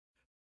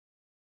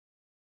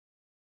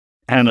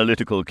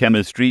Analytical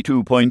Chemistry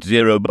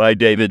 2.0 by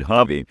David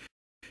Harvey.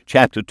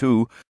 Chapter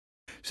 2,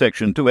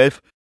 Section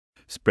 2F,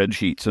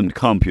 Spreadsheets and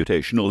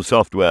Computational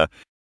Software.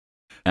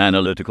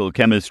 Analytical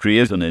chemistry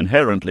is an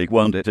inherently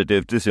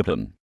quantitative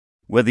discipline.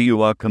 Whether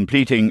you are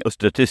completing a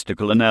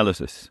statistical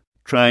analysis,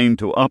 trying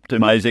to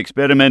optimize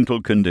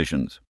experimental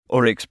conditions,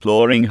 or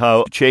exploring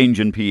how change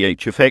in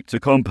pH affects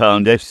a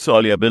compound F's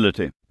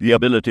solubility, the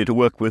ability to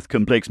work with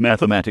complex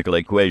mathematical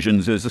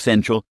equations is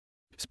essential.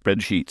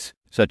 Spreadsheets,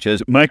 such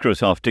as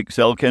Microsoft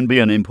Excel, can be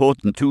an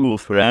important tool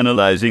for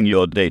analyzing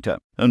your data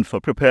and for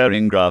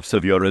preparing graphs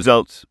of your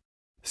results.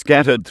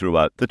 Scattered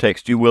throughout the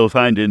text you will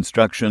find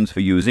instructions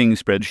for using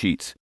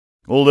spreadsheets.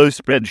 Although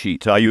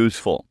spreadsheets are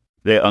useful,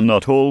 they are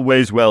not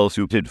always well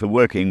suited for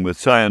working with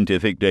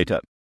scientific data.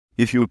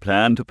 If you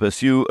plan to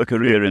pursue a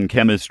career in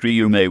chemistry,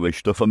 you may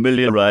wish to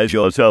familiarize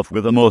yourself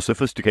with a more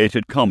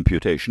sophisticated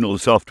computational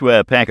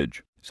software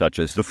package, such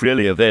as the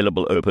freely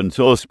available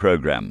open-source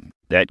program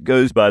that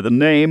goes by the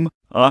name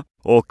R,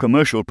 or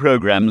commercial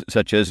programs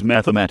such as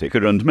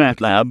Mathematica and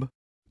MATLAB.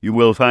 You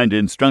will find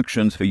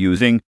instructions for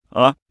using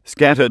R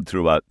scattered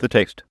throughout the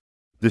text.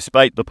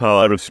 Despite the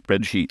power of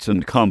spreadsheets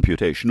and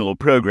computational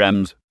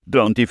programs,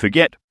 don't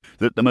forget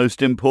that the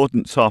most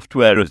important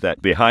software is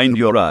that behind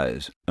your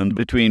eyes and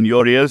between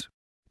your ears.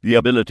 The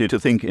ability to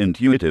think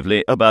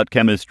intuitively about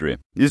chemistry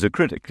is a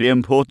critically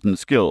important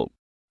skill.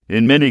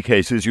 In many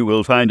cases you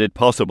will find it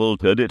possible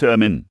to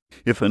determine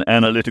if an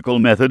analytical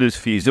method is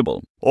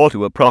feasible, or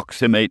to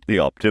approximate the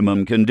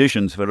optimum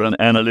conditions for an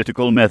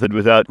analytical method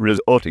without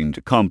resorting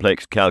to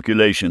complex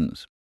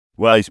calculations.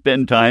 Why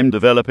spend time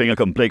developing a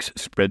complex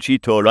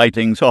spreadsheet or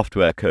writing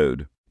software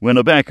code, when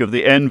a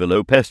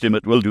back-of-the-envelope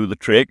estimate will do the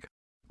trick?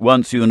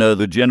 Once you know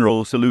the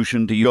general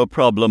solution to your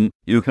problem,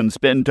 you can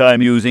spend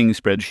time using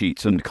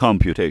spreadsheets and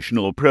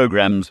computational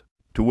programs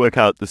to work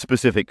out the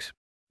specifics.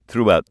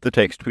 Throughout the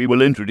text we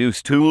will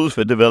introduce tools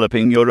for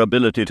developing your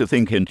ability to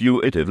think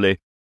intuitively